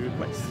never be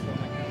replaced.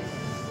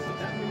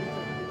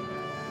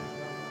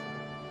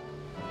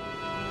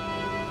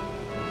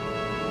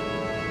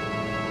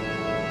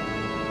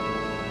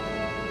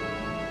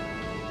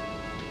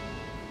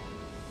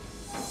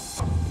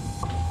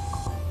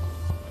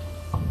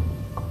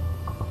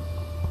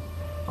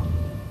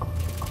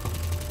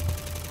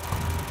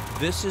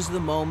 This is the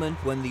moment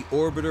when the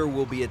orbiter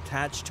will be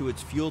attached to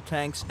its fuel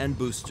tanks and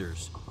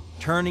boosters,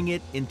 turning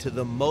it into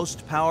the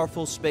most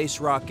powerful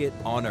space rocket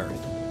on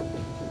Earth.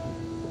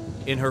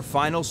 In her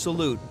final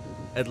salute,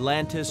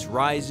 Atlantis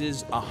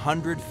rises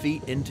 100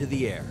 feet into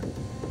the air.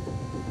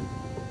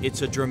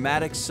 It's a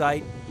dramatic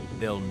sight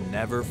they'll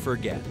never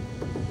forget.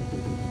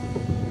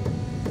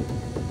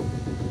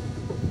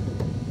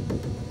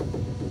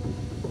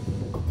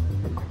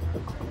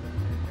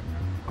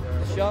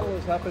 The shuttle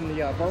is up in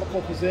the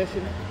vertical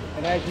position,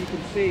 and as you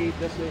can see,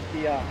 this is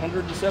the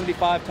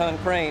 175-ton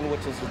crane,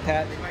 which is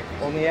attached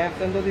on the aft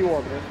end of the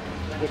orbiter,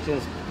 which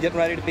is getting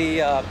ready to be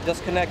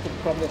disconnected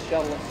from the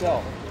shuttle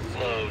itself.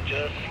 Slow,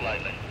 just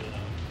slightly.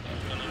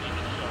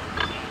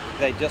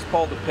 They just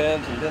pulled the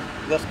pins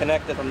and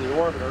disconnected from the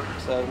orbiter,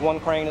 so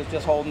one crane is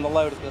just holding the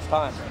load at this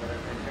time.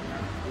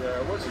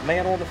 The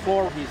man on the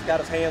floor, he's got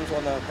his hands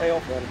on the tail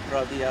fin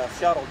of the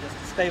shuttle just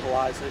to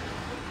stabilize it.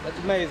 That's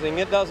amazing.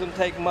 It doesn't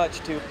take much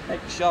to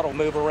make the shuttle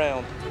move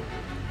around.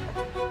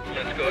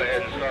 Let's go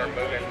ahead and start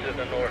moving to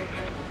the north.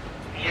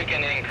 You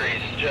can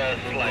increase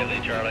just slightly,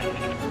 Charlie.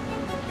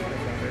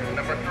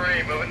 Number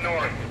 3, moving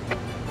north.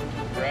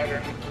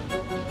 Roger.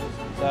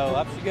 So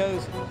up she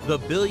goes. The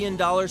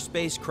billion-dollar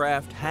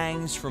spacecraft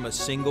hangs from a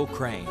single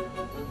crane.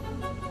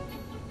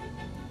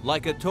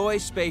 Like a toy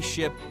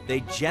spaceship,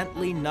 they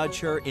gently nudge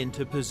her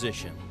into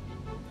position.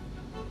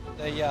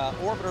 The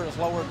orbiter is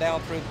lowered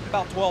down through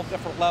about 12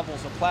 different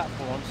levels of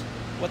platforms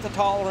with a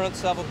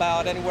tolerance of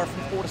about anywhere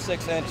from 4 to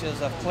 6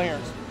 inches of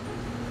clearance.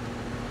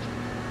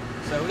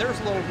 So there's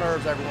little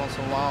nerves every once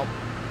in a while.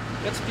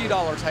 It's a few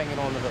dollars hanging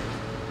on to those.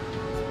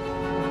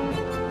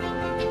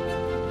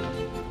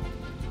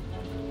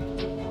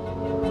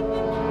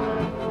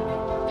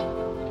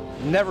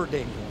 Never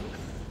dinged one.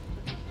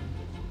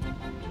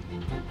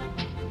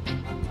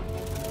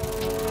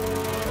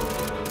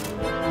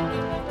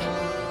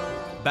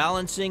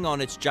 Balancing on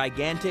its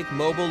gigantic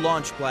mobile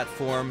launch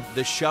platform,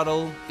 the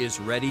shuttle is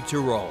ready to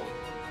roll.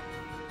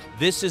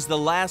 This is the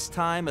last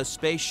time a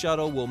space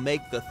shuttle will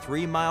make the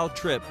 3-mile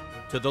trip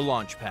to the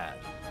launch pad.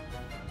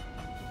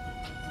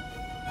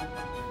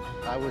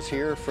 I was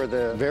here for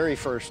the very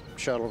first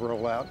shuttle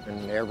rollout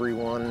and every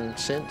one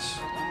since.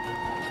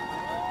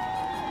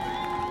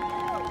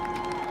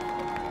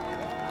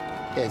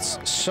 It's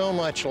so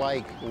much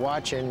like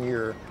watching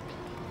your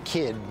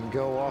kid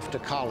go off to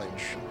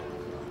college.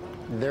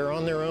 They're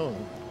on their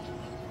own,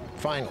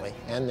 finally,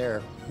 and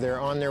they're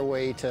on their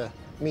way to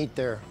meet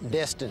their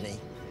destiny.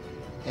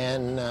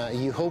 And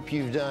you hope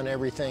you've done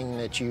everything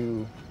that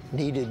you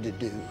needed to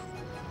do,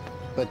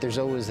 but there's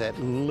always that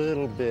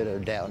little bit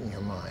of doubt in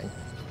your mind.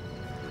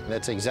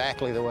 That's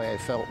exactly the way I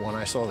felt when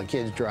I saw the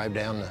kids drive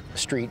down the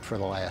street for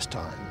the last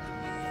time.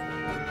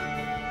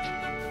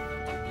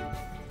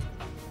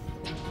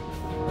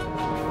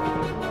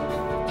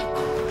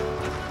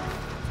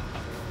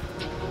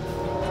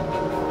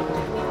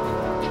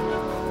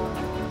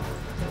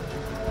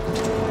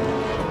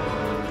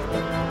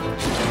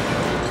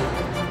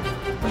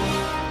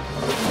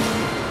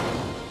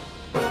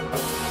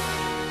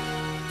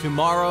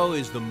 Tomorrow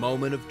is the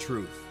moment of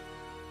truth,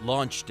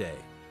 launch day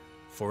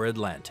for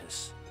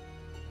Atlantis.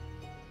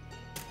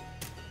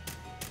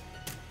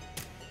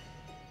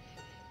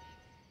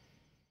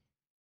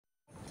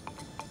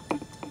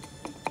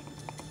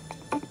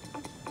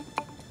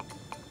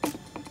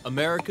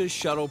 America's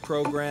shuttle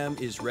program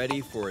is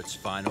ready for its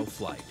final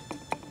flight.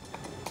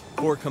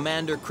 For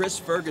Commander Chris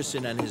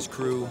Ferguson and his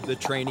crew, the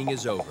training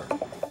is over.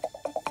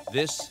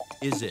 This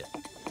is it.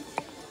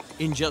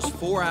 In just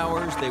 4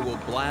 hours, they will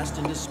blast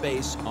into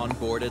space on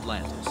board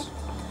Atlantis.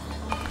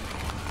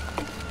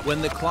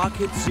 When the clock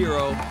hits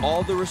 0,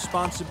 all the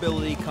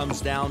responsibility comes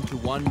down to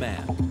one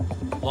man,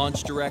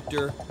 Launch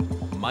Director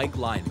Mike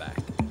Lineback.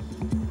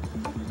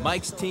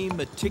 Mike's team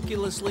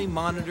meticulously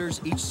monitors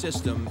each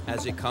system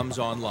as it comes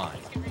online.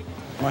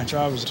 My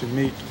job is to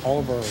meet all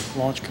of our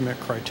launch commit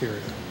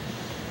criteria,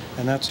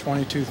 and that's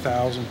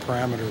 22,000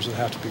 parameters that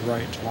have to be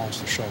right to launch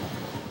the shuttle.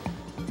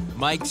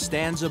 Mike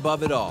stands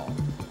above it all,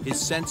 his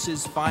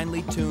senses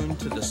finely tuned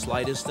to the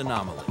slightest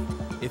anomaly.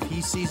 If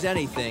he sees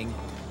anything,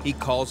 he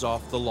calls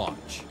off the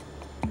launch.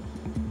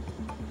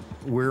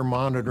 We're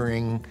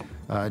monitoring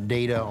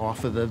data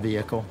off of the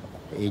vehicle.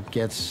 It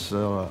gets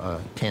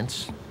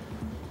tense.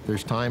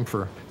 There's time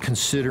for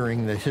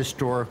considering the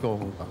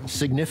historical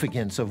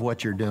significance of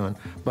what you're doing,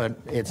 but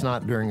it's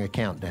not during a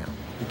countdown.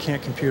 You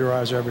can't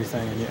computerize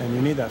everything, and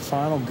you need that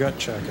final gut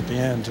check at the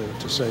end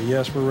to say,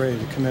 yes, we're ready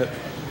to commit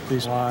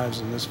these lives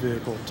and this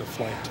vehicle to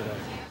flight today.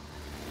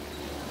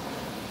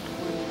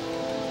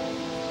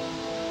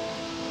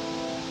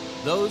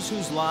 Those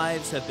whose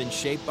lives have been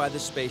shaped by the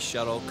space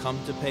shuttle come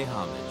to pay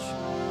homage.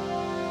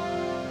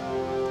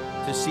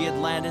 To see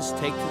Atlantis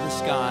take to the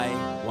sky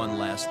one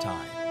last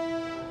time.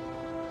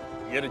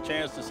 You get a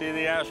chance to see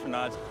the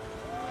astronauts.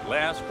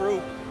 Last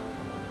group.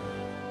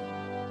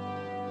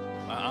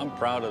 I'm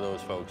proud of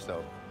those folks,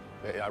 though.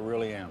 I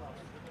really am.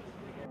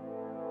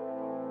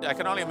 I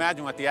can only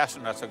imagine what the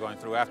astronauts are going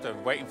through after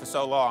waiting for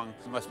so long.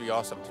 It must be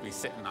awesome to be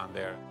sitting on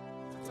there.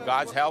 With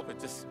God's help,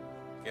 just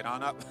get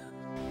on up.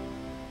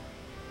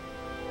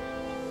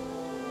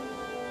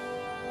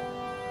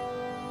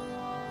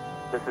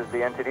 This is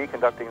the entity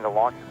conducting the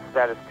launch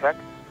status check.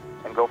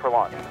 and go for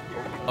launch.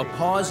 A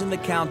pause in the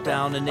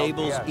countdown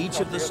enables each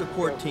of the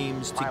support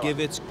teams to give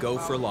its go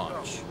for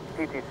launch.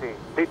 TTC.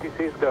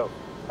 TTC's go.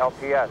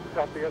 LPS.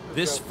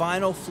 This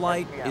final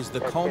flight is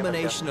the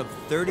culmination of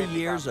 30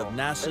 years of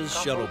NASA's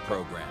shuttle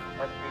program.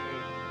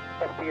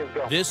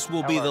 This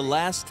will be the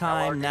last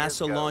time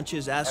NASA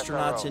launches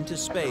astronauts into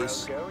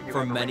space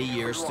for many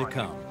years to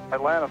come.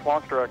 Atlantis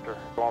Launch Director,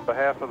 on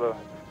behalf of the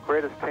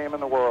greatest team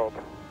in the world,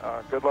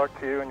 good luck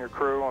to you and your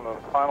crew on the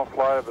final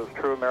flight of this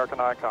true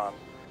American icon.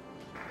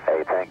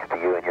 Hey, thanks to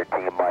you and your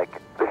team, Mike.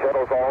 The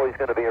shuttle's always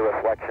going to be a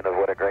reflection of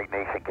what a great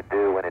nation can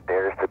do when it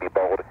dares to be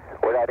bold.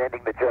 We're not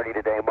ending the journey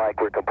today, Mike.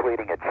 We're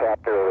completing a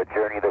chapter of a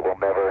journey that will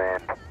never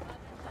end.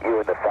 You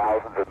and the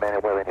thousands of men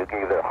and women who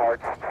gave their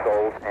hearts,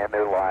 souls, and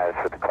their lives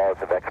for the cause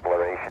of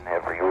exploration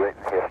have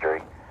rewritten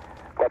history.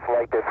 Let's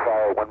light this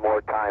fire one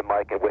more time,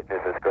 Mike, and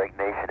witness this great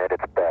nation at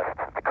its best.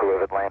 The crew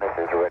of Atlantis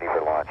is ready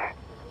for launch.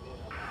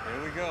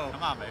 Here we go.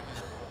 Come on, baby.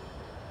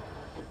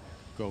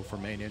 Go for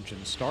main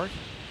engine start.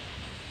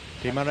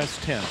 T-minus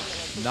 10,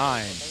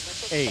 9, 8,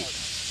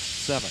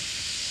 7,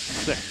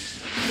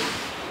 6.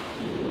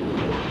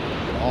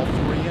 All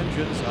three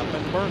engines up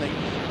and burning.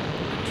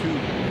 2,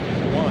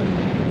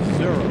 1,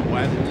 0,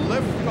 and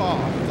lift off.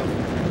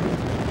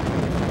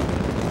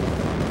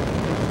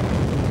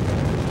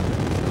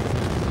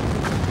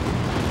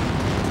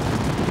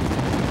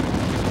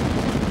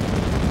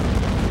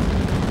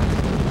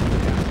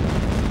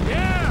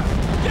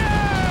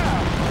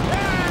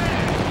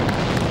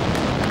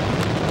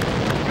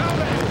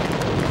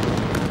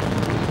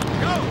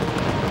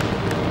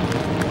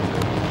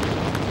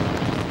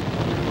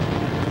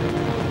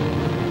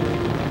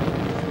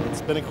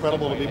 It's been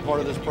incredible to be part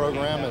of this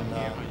program, and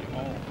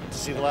to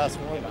see the last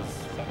one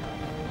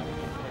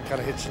kind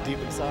of hits you deep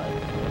inside.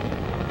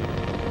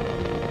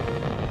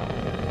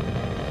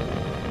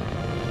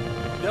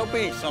 There'll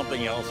be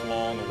something else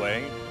along the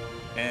way,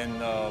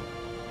 and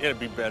it'll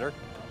be better,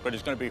 but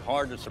it's going to be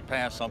hard to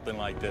surpass something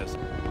like this.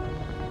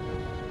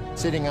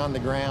 Sitting on the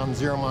ground,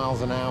 0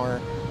 miles an hour,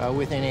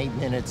 within 8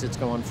 minutes, it's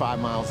going 5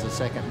 miles a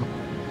second.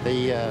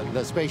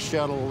 The Space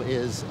Shuttle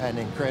is an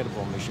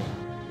incredible machine.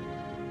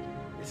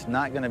 It's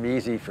not going to be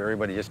easy for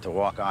everybody just to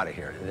walk out of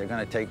here. They're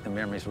going to take the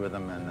memories with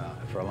them and,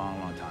 for a long,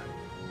 long time.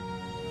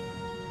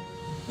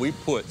 We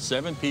put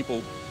 7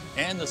 people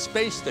and the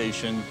space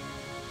station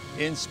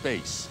in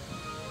space.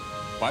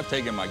 I've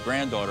taken my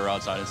granddaughter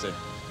outside and said,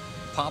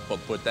 Papa,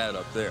 put that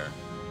up there.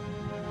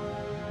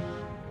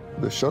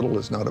 The shuttle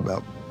is not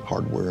about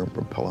hardware and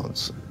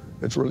propellants.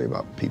 It's really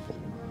about people.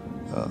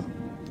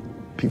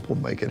 People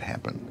make it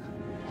happen.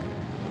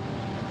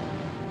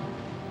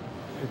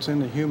 It's in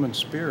the human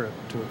spirit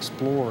to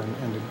explore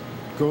and to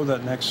go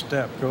that next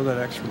step, go that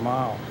extra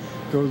mile,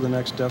 go to the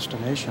next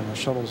destination. The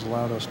shuttle's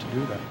allowed us to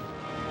do that.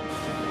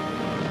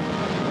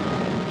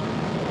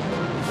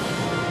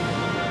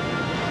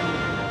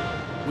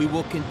 We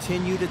will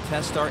continue to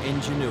test our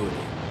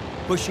ingenuity,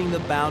 pushing the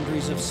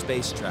boundaries of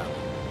space travel.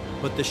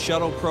 But the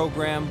shuttle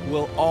program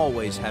will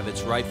always have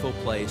its rightful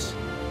place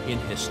in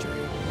history.